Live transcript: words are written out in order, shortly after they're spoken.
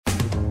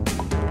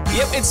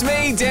Yep, it's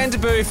me, Dan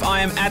DeBoof. I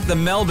am at the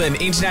Melbourne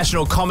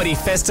International Comedy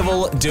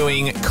Festival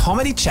doing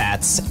comedy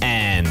chats,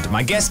 and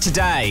my guest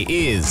today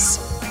is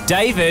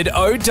David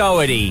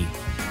O'Doherty.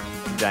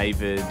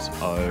 David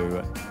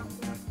O.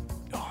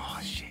 Oh,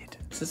 shit.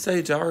 To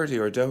say Doherty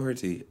or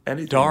Doherty.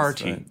 Anything.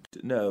 Doherty.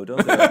 No, don't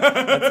say that.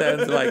 That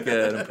sounds like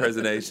an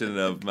impersonation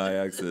of my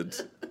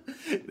accent.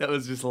 That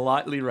was just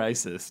lightly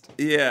racist.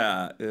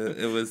 Yeah,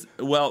 it was.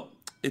 Well,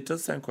 it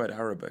does sound quite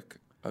Arabic.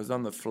 I was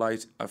on the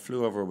flight. I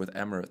flew over with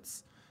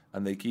Emirates,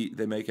 and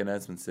they make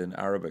announcements in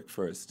Arabic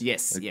first.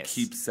 Yes, it yes.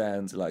 keeps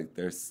sounds like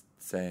they're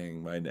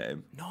saying my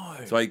name. No.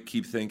 So I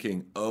keep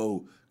thinking,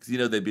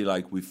 because they'd be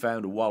like, "We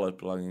found a wallet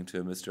belonging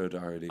to Mr.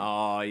 O'Doherty."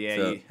 Oh, yeah.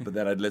 So, but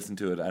then I'd listen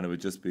to it, and it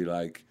would just be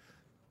like,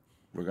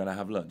 "We're gonna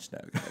have lunch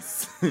now,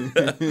 guys,"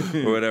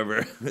 or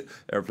whatever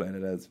airplane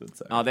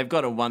announcements are. Oh, they've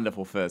got a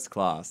wonderful first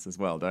class as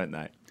well, don't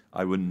they?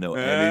 I wouldn't know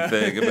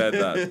anything about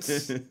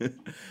that.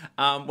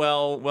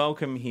 Well,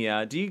 welcome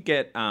here. Do you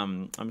get,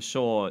 I'm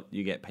sure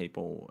you get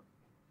people,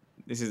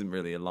 this isn't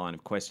really a line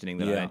of questioning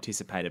that I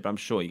anticipated, but I'm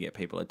sure you get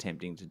people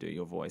attempting to do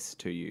your voice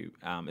to you,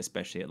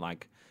 especially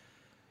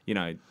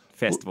at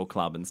festival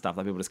club and stuff.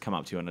 Like people just come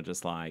up to you and are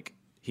just like,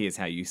 here's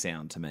how you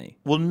sound to me.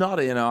 Well, not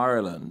in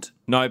Ireland.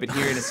 No, but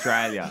here in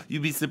Australia.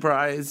 You'd be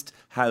surprised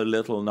how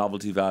little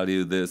novelty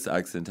value this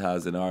accent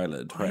has in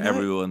Ireland, where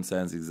everyone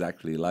sounds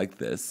exactly like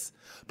this.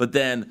 But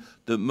then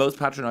the most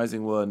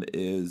patronising one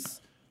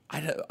is,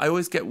 I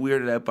always get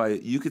weirded out by,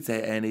 you could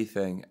say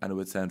anything and it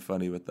would sound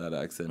funny with that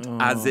accent. Oh.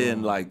 As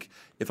in, like,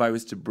 if I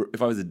was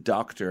a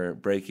doctor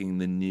breaking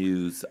the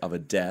news of a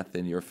death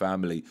in your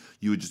family,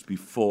 you would just be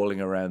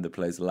falling around the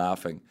place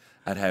laughing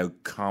at how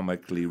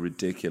comically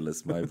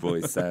ridiculous my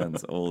voice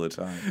sounds all the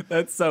time.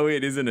 That's so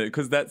weird, isn't it?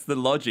 Because that's the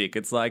logic.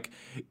 It's like,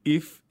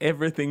 if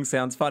everything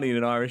sounds funny in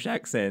an Irish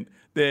accent,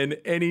 then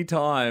any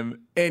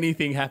time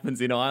anything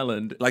happens in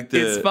Ireland,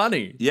 it's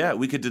funny. Yeah,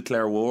 we could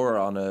declare war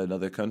on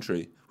another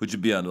country, which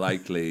would be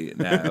unlikely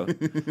now.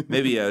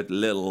 Maybe a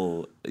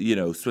little,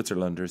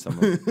 Switzerland or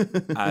something.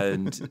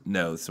 And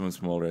no, someone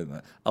smaller than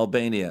that.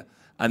 Albania.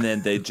 And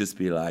then they'd just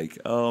be like,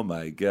 oh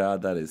my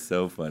God, that is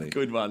so funny.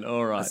 Good one.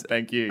 All right.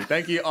 Thank you.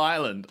 Thank you,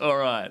 Ireland. All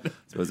right. I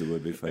suppose it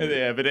would be funny.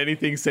 Yeah, but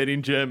anything said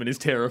in German is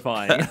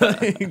terrifying.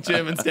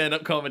 German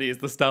stand-up comedy is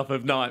the stuff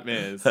of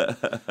nightmares.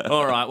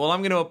 All right. Well,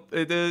 I'm going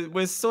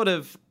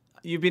to...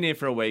 You've been here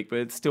for a week, but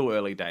it's still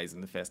early days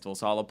in the festival,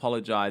 so I'll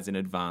apologise in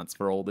advance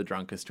for all the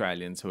drunk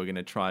Australians who are going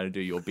to try to do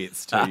your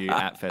bits to you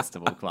at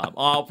Festival Club.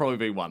 I'll probably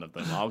be one of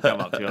them. I'll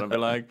come up to you and I'll be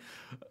like,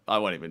 I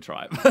won't even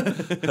try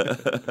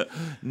it.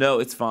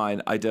 No, it's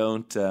fine. I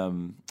don't...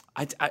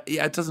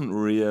 it doesn't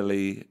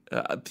really...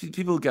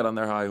 people get on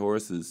their high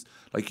horses,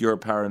 like your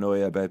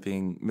paranoia about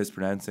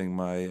mispronouncing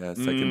my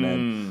second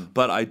name.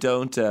 But I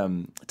don't...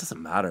 it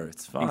doesn't matter.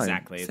 It's fine.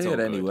 Exactly. Say it's all it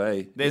good.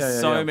 anyway.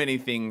 There's so many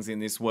things in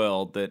this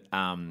world that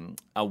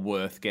are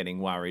worth getting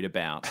worried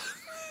about.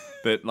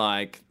 But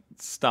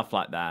stuff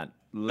like that,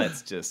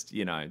 let's just,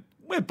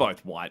 we're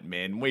both white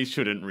men. We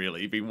shouldn't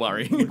really be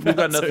worrying about We've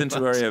got nothing to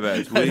worry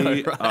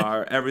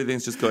about.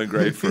 Everything's just going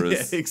great for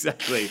us. Yeah,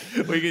 exactly.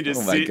 We can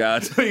just my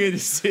God. We can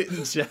just sit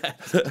and chat.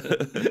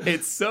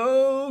 It's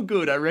so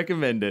good. I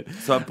recommend it.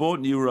 So I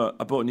bought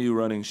new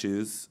running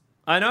shoes.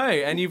 I know,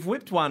 and you've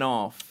whipped one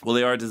off. Well,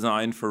 they are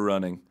designed for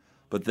running,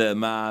 but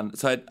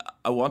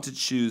I wanted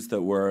shoes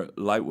that were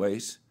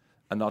lightweight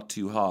and not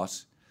too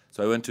hot.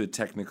 So I went to a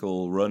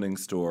technical running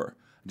store.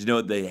 Do you know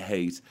what they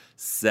hate?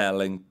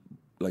 Selling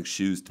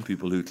shoes to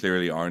people who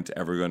clearly aren't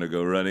ever going to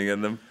go running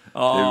in them.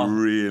 Oh. They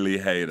really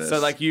hate it.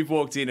 So you've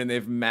walked in and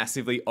they've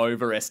massively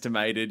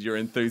overestimated your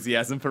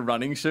enthusiasm for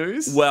running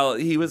shoes? Well,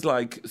 he was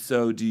like,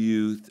 so are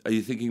you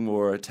thinking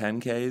more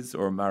 10Ks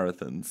or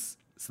marathons?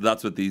 So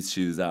that's what these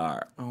shoes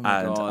are. Oh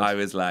my God. I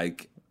was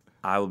like,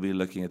 I will be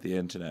looking at the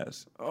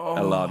internet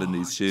a lot in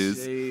these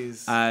shoes.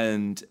 Geez.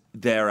 And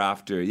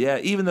thereafter,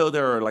 even though they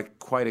are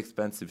quite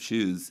expensive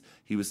shoes,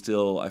 he was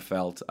still, I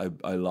felt,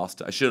 I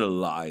lost it. I should have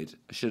lied.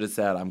 I should have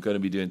said, I'm going to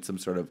be doing some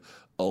sort of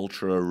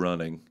ultra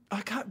running.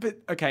 I can't, but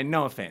okay,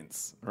 no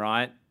offense,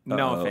 right?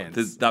 No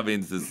offense. That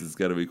means this is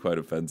going to be quite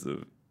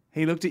offensive.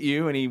 He looked at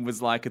you and he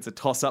was like, it's a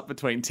toss-up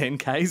between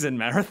 10Ks and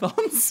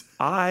marathons.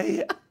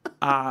 I'm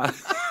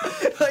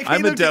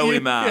a doughy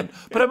man,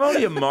 but I'm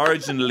only a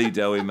marginally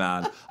doughy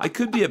man. I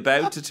could be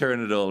about to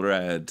turn it all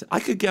red.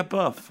 I could get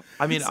buff.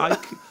 I mean,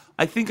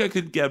 I think I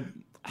could get...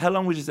 How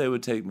long would you say it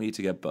would take me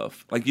to get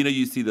buff?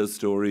 You see those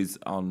stories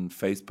on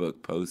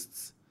Facebook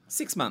posts.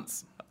 6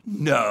 months.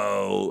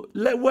 No,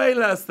 way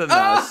less than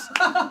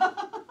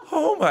that.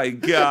 Oh my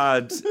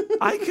God.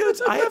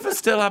 I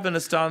still have an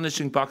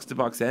astonishing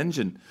box-to-box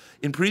engine.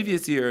 In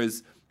previous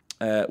years,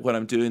 when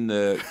I'm doing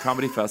the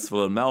comedy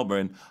festival in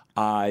Melbourne,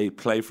 I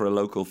play for a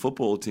local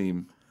football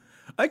team.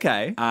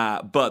 Okay.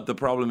 But the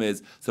problem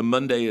is, so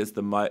Monday is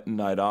the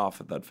night off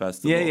at that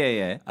festival.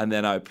 Yeah. And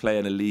then I play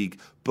in a league,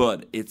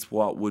 but it's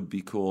what would be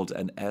called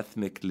an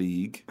ethnic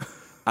league.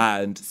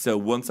 And so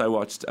once I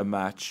watched a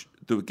match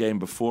the game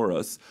before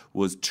us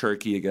was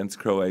Turkey against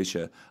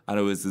Croatia, and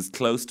it was as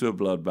close to a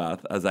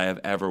bloodbath as I have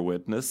ever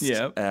witnessed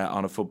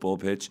on a football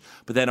pitch.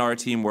 But then our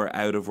team were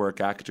out of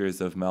work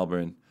actors of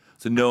Melbourne.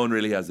 So no one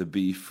really has a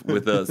beef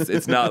with us.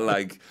 It's not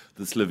like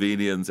the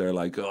Slovenians are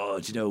like, oh,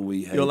 do you know,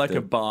 we hate You're like them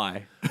a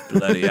bi.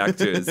 bloody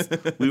actors.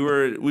 We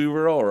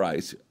were all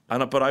right,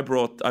 but I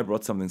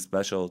brought something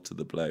special to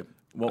the play.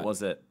 What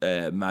was it?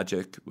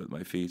 Magic with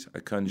my feet. I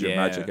conjure Yeah,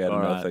 magic out of all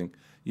right. nothing.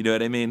 You know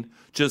what I mean?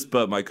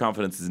 But my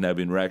confidence has now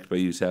been wrecked by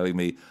you telling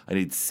me I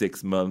need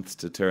 6 months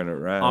to turn it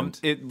around.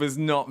 It was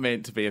not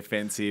meant to be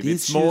offensive.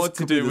 These It's more shoes to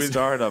could be do the with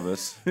start of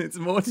it. It's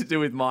more to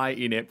do with my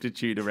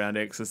ineptitude around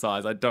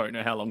exercise. I don't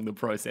know how long the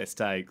process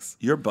takes.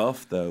 You're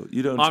buff though.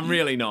 You don't. I'm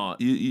really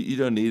not. You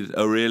don't need it.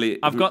 Oh really?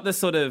 I've got this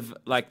sort of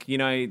like, you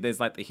know, there's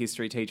like the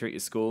history teacher at your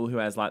school who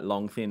has like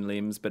long, thin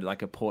limbs, but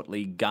like a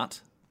portly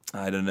gut.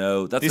 I don't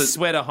know. This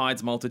sweater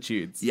hides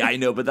multitudes. Yeah, I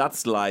know, but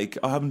that's like,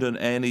 I haven't done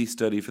any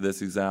study for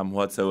this exam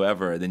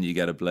whatsoever, and then you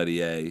get a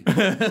bloody A.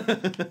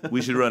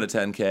 We should run a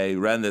 10K,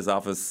 around this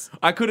office,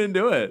 I couldn't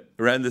do it.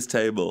 around this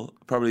table.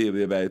 Probably it'll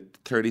be about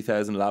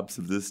 30,000 laps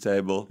of this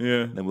table.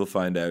 Yeah. Then we'll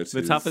find out.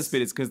 The toughest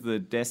bit is because the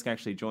desk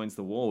actually joins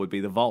the wall would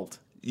be the vault.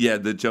 Yeah,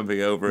 the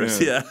jumping over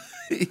it. Yeah.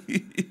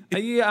 Are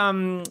you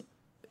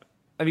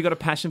have you got a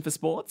passion for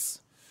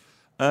sports?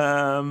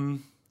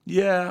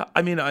 Yeah,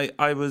 I mean,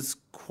 I was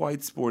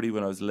quite sporty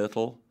when I was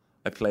little.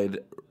 I played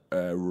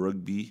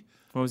rugby.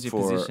 What was your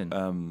for,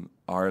 position?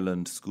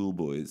 Ireland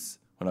schoolboys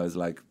when I was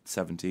like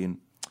 17.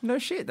 No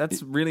shit,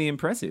 that's really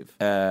impressive.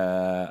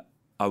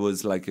 I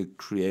was like a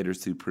creator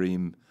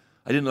supreme.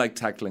 I didn't like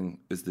tackling,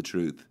 is the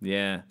truth.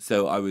 Yeah.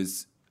 So I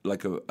was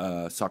like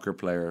a soccer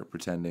player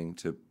pretending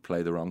to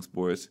play the wrong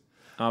sport.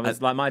 I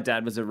was like, my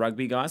dad was a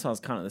rugby guy, so I was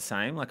kind of the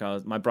same. Like,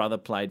 my brother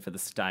played for the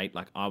state.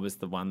 Like, I was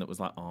the one that was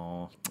like,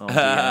 oh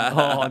dear,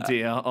 oh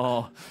dear,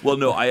 oh. Well,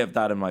 no, I have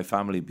that in my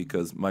family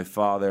because my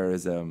father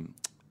is a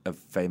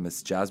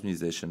famous jazz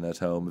musician at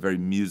home, a very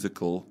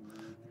musical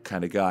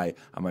kind of guy,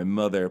 and my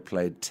mother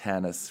played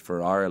tennis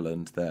for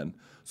Ireland then.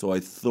 So I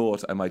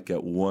thought I might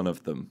get one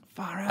of them.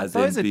 Far out. As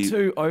Those in are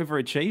two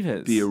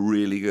overachievers. be a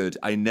really good.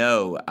 I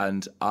know,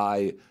 and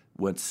I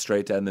went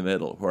straight down the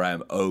middle, where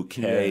I'm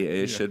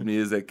okay-ish at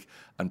music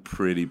and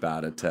pretty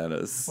bad at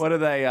tennis. What do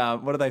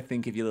they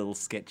think of your little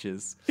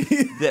sketches?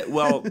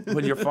 Well,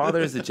 when your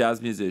father is a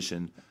jazz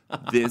musician,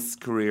 this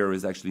career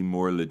is actually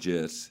more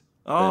legit.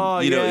 Oh,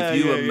 you know, yeah,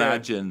 if you yeah,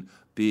 imagine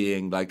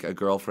being like a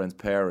girlfriend's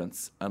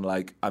parents and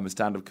like I'm a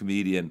stand-up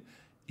comedian,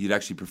 you'd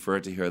actually prefer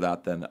to hear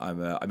that than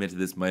I'm into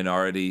this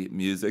minority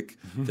music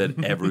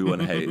that everyone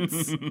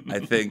hates. I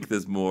think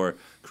there's more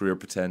career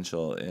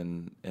potential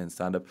in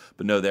stand-up,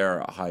 but no,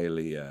 they're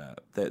highly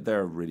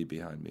they're really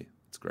behind me.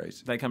 It's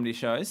great. They come to your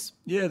shows?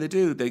 Yeah, they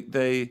do.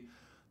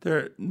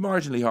 They're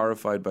marginally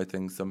horrified by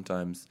things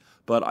sometimes,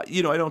 but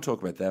you know, I don't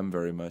talk about them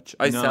very much.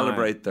 I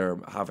celebrate their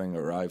having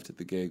arrived at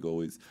the gig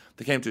always.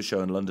 They came to a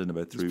show in London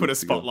about 3 weeks ago. Put a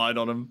spotlight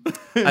on them.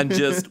 And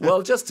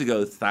just to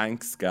go,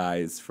 thanks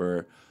guys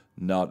for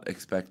not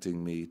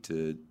expecting me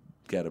to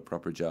get a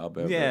proper job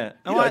ever. Yeah.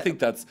 You know, I think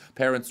that's,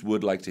 parents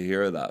would like to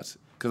hear that,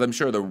 because I'm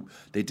sure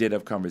they did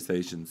have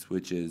conversations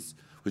which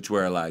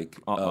were like,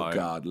 oh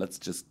God, let's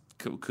just,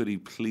 could he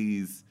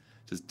please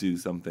just do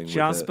something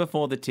Just with it?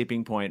 before the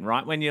tipping point,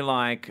 right when you're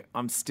like,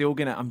 I'm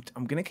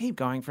gonna keep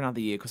going for another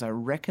year because I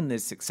reckon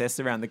there's success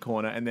around the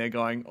corner, and they're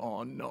going,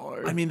 oh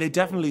no. I mean, they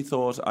definitely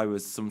thought I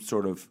was some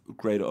sort of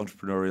great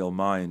entrepreneurial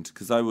mind,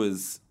 because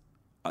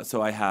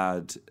I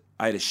had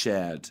a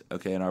shed,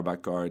 in our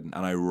back garden,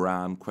 and I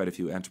ran quite a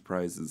few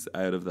enterprises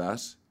out of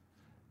that.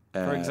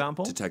 For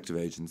example? Detective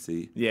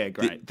agency. Yeah,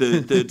 great.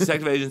 The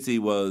detective agency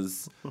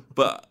was,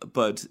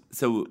 but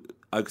so,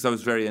 because I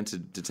was very into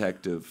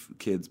detective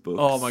kids books.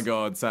 Oh my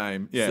God,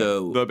 same. Yeah,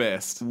 So the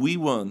best. We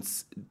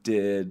once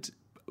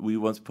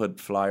put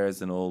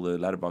flyers in all the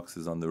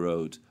letterboxes on the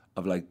road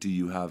of like, do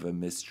you have a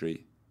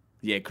mystery?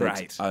 Yeah,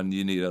 great. And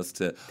you need us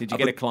to. Did you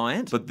get a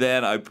client? But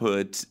then I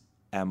put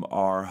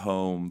our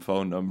home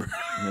phone number,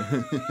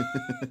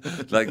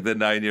 like the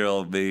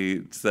 9-year-old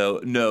me. So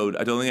no,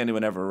 I don't think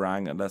anyone ever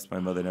rang unless my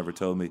mother never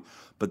told me.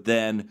 But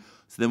then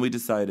we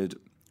decided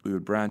we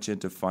would branch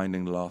into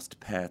finding lost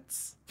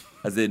pets,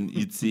 as in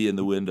you'd see in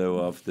the window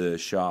of the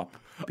shop,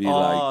 be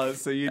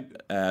so you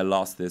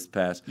lost this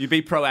pet. you'd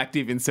be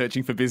proactive in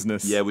searching for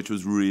business. Yeah, which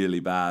was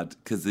really bad,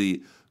 because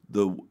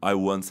I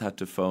once had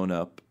to phone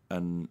up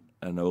an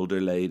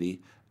older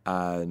lady,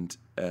 and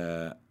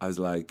I was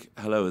like,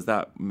 hello, is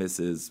that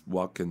Mrs.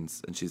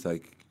 Watkins? And she's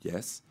like,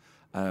 yes.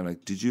 And I'm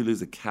like, did you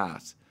lose a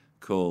cat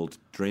called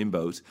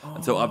Dreamboat?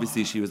 And so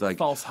obviously she was like,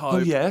 false hope. oh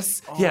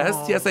yes,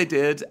 yes I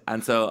did.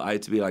 And so I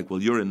had to be like,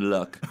 well, you're in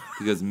luck,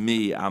 because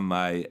me and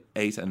my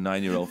 8 and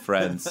 9-year-old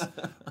friends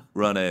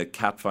run a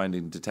cat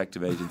finding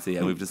detective agency,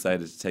 and we've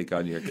decided to take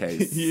on your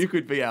case. You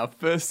could be our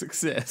first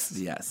success.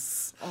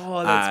 Yes.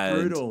 Oh, that's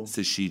And brutal.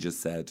 so she just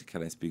said,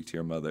 can I speak to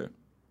your mother?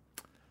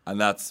 And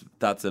that's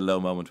a low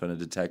moment when a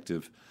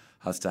detective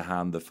has to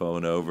hand the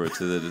phone over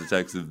to the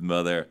detective's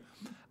mother.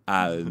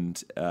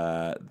 And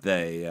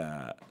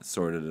they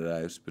sorted it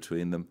out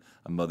between them.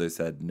 And Mother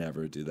said,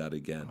 never do that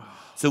again.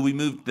 So we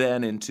moved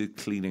then into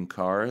cleaning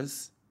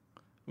cars.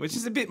 Which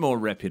is a bit more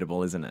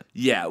reputable, isn't it?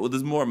 Yeah, well,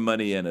 there's more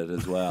money in it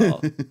as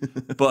well.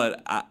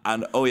 But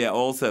and oh yeah,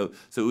 also,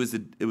 so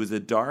it was a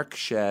dark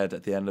shed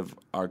at the end of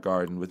our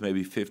garden with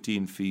maybe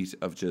 15 feet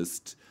of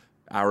just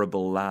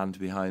arable land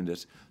behind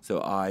it. So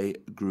I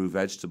grew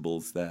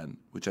vegetables then,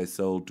 which I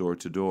sold door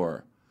to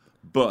door.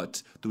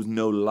 But there was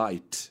no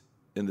light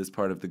in this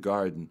part of the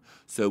garden,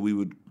 so we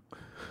would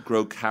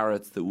grow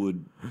carrots that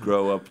would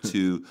grow up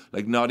to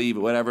like not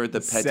even whatever the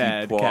petit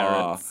Sad pois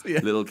carrots. Yeah.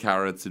 little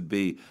carrots would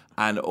be.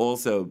 And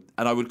also,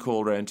 and I would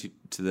call around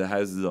to the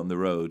houses on the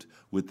road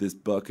with this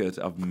bucket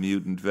of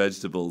mutant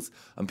vegetables,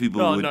 and people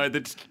Oh would. no,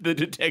 the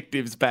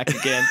detective's back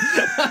again.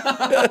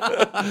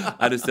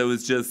 And so it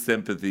was just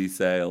sympathy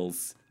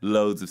sales,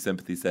 loads of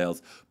sympathy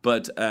sales.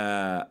 But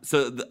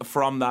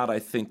from that, I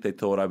think they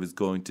thought I was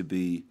going to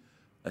be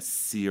a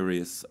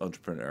serious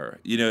entrepreneur.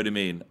 You know what I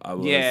mean? I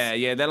was,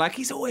 Yeah. They're like,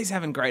 he's always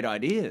having great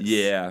ideas.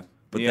 Yeah.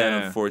 But then,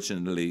 Yeah.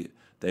 unfortunately,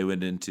 they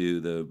went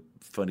into the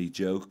funny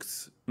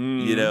jokes.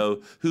 Mm. You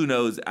know, who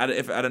knows?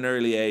 If at an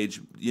early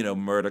age, you know,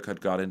 Murdoch had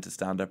got into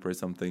stand-up or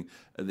something,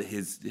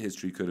 his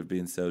history could have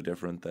been so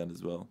different then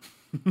as well.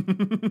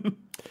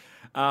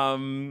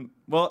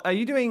 Well, are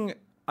you doing?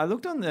 I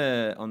looked on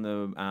the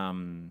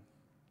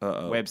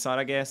website,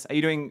 I guess. Are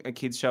you doing a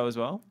kids show as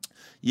well?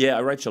 Yeah,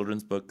 I write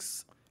children's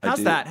books. I How's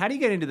do. that? How do you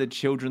get into the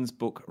children's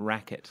book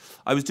racket?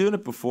 I was doing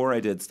it before I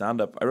did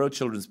stand-up. I wrote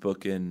children's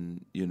book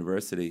in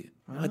university.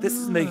 Oh, this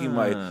is making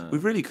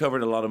We've really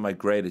covered a lot of my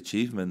great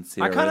achievements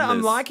here.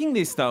 I'm liking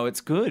this though. It's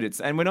good.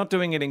 And we're not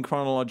doing it in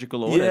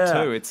chronological order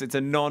Yeah. too. It's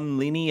a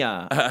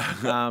non-linear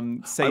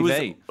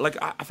CV.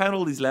 I found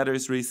all these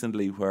letters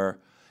recently where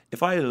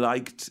if I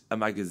liked a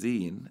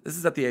magazine, this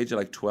is at the age of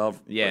like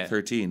 12 Yeah. or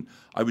 13,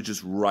 I would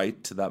just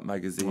write to that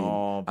magazine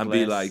Oh, and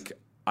be bless. like,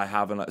 I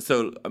haven't.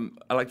 So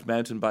I liked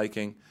mountain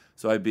biking.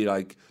 So I'd be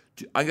like,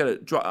 I'm going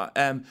to draw,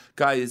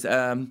 guys,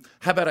 how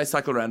about I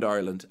cycle around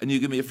Ireland and you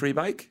give me a free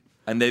bike?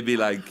 And they'd be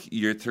like,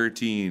 you're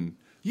 13.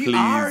 You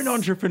are an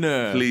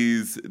entrepreneur.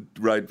 Please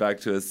write back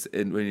to us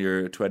when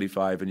you're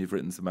 25 and you've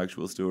written some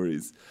actual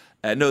stories.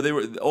 No, they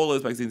were all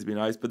those magazines would be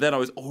nice. But then I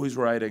was always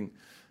writing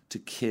to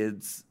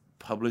kids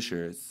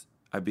publishers.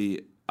 I'd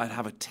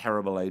have a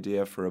terrible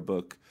idea for a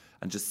book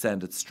and just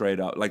send it straight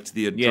out, like to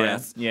the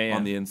address Yeah.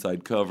 on the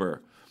inside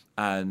cover.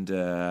 And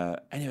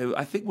anyway,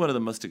 I think one of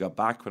them must have got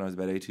back when I was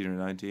about 18 or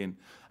 19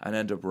 and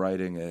ended up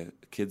writing a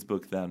kids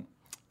book then.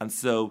 And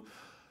so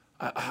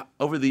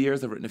over the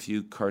years, I've written a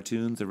few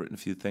cartoons, I've written a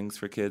few things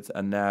for kids,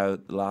 and now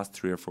the last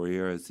 3 or 4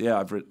 years,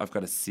 I've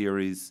got a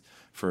series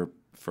for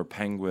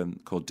Penguin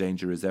called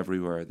Danger is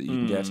Everywhere that you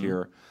can get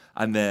here.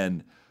 And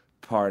then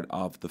part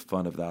of the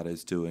fun of that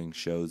is doing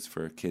shows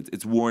for kids.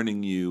 It's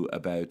warning you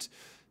about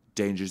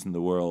dangers in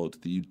the world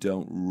that you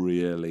don't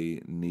really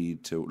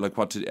need to, like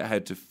how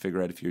to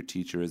figure out if your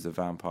teacher is a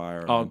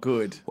vampire. Oh, and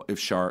good. if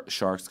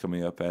sharks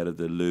coming up out of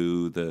the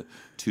loo, the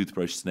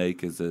toothbrush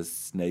snake is a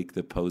snake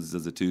that poses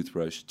as a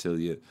toothbrush till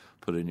you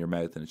put it in your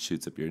mouth and it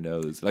shoots up your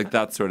nose, like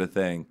that sort of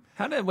thing.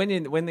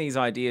 When these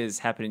ideas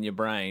happen in your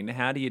brain,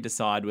 how do you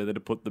decide whether to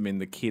put them in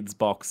the kids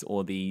box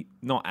or the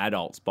not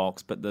adults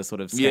box, but the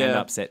sort of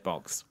stand-up set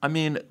box? I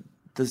mean,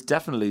 there's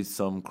definitely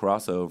some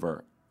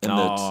crossover in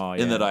Oh,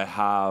 that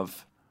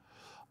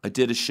I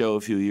did a show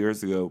a few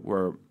years ago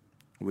where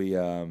we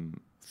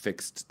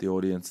fixed the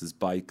audience's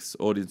bikes.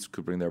 Audience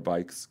could bring their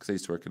bikes because I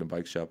used to work in a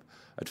bike shop.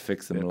 I'd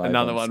fix them live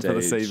Another on one for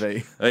the stage.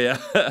 CV. Oh,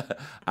 yeah.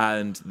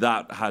 And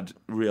that had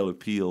real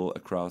appeal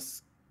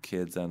across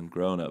kids and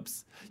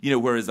grown-ups. You know,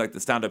 whereas like the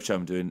stand-up show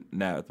I'm doing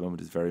now at the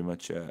moment is very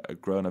much a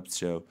grown-ups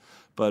show.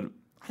 But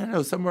I don't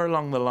know, somewhere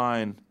along the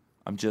line,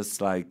 I'm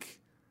just like,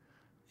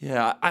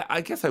 yeah,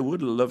 I guess I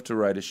would love to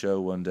write a show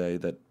one day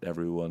that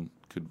everyone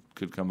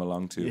could come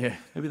along to. Yeah.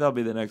 Maybe that'll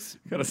be the next.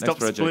 Got to next stop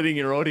project. splitting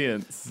your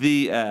audience.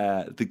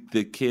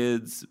 The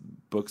kids'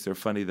 books are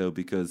funny though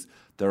because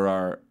there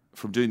are,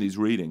 from doing these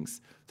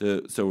readings,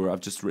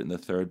 I've just written the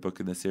 3rd book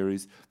in the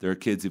series. There are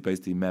kids who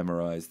basically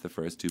memorized the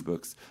first 2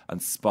 books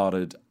and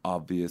spotted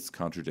obvious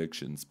plot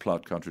contradictions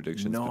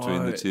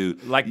between the two.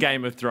 Like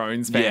Game of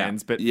Thrones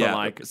fans, but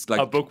for it's like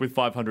a book with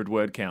 500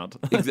 word count.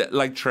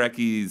 like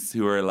Trekkies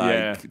who are like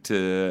Yeah.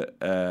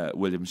 to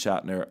William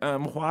Shatner,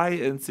 why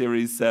in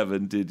series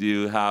 7 did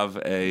you have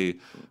a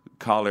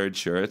collared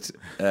shirt?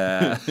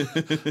 And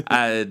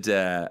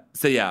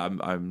so yeah,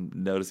 I'm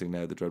noticing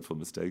now the dreadful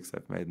mistakes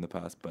I've made in the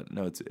past, but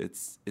no,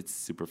 it's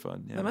super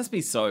fun. Yeah. That must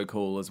be so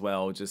cool as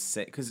well. Just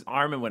because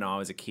I remember when I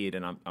was a kid,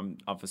 and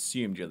I've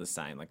assumed you're the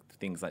same. Like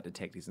things like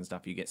detectives and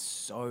stuff, you get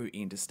so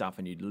into stuff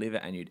and you'd live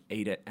it and you'd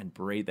eat it and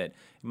breathe it.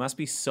 It must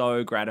be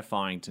so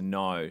gratifying to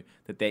know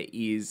that there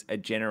is a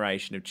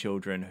generation of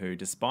children who,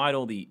 despite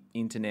all the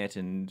internet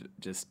and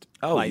just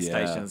PlayStation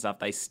yeah. and stuff,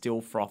 they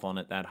still froth on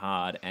it that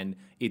hard, and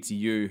it's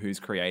you who's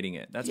creating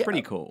it. That's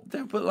pretty cool.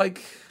 But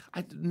like,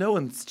 no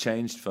one's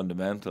changed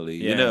fundamentally.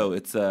 Yeah. You know,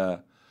 it's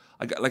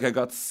I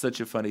got such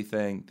a funny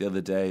thing the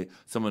other day.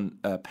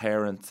 A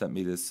parent sent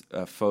me this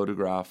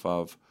photograph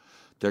of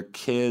their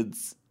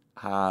kids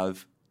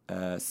have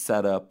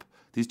set up.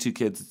 These two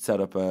kids had set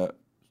up a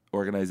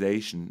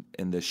organization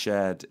in the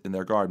shed in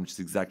their garden, which is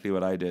exactly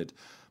what I did.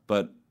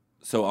 But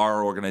so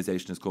our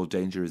organization is called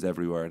Danger is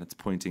Everywhere, and it's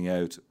pointing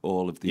out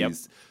all of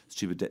these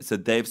stupid. So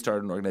they've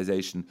started an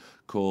organization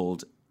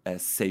called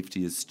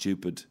Safety is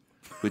Stupid,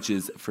 which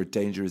is for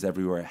Danger is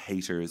Everywhere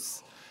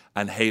haters.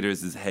 And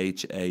haters is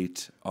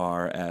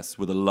HATRS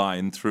with a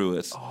line through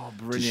it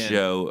to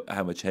show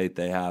how much hate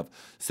they have.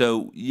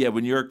 So yeah,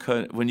 when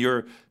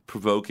you're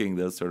provoking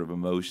those sort of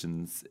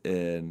emotions,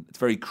 it's a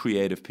very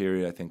creative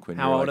period. I think when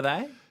How you're old are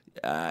they?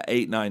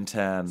 8, 9,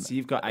 10. So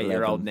you've got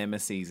 8-year-old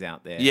nemesis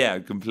out there. Yeah,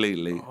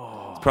 completely.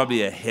 It's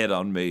probably a hit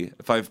on me.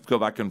 If I go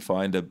back and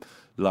find a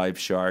live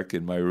shark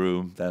in my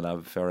room, then I have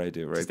a fair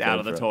idea where Just out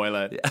of the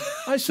toilet. Yeah.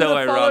 I should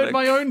have followed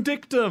my own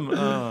dictum.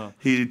 Oh.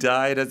 He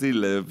died as he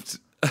lived.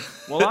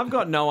 Well, I've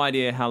got no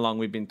idea how long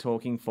we've been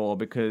talking for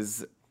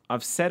because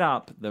I've set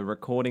up the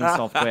recording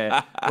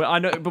software. Well, I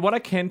know, but what I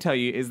can tell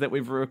you is that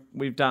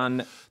we've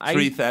done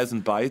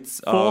 3,000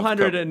 bytes.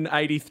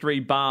 483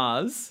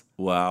 bars.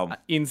 Wow.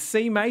 In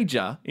C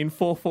major in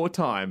 4/4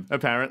 time,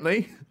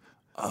 apparently.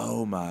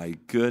 Oh my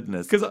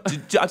goodness. Because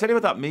I'll tell you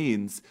what that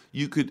means.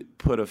 You could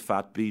put a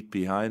fat beat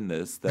behind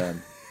this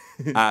then.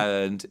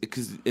 And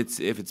because if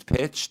it's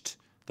pitched,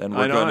 then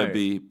we're going to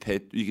be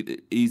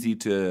easy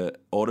to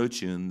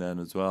auto-tune then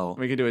as well.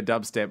 We could do a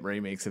dubstep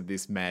remix of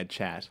this mad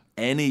chat.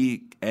 Any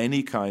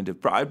kind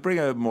of... I'd bring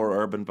a more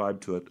urban vibe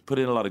to it. Put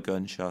in a lot of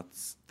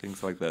gunshots,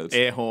 things like those.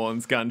 Air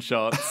horns,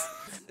 gunshots.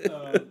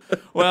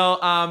 Well,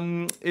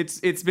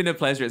 it's been a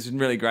pleasure. It's been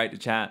really great to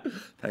chat.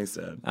 Thanks,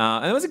 Dan.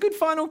 And it was a good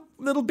final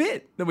little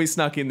bit that we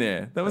snuck in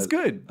there. That was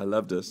good. I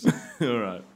loved it. All right.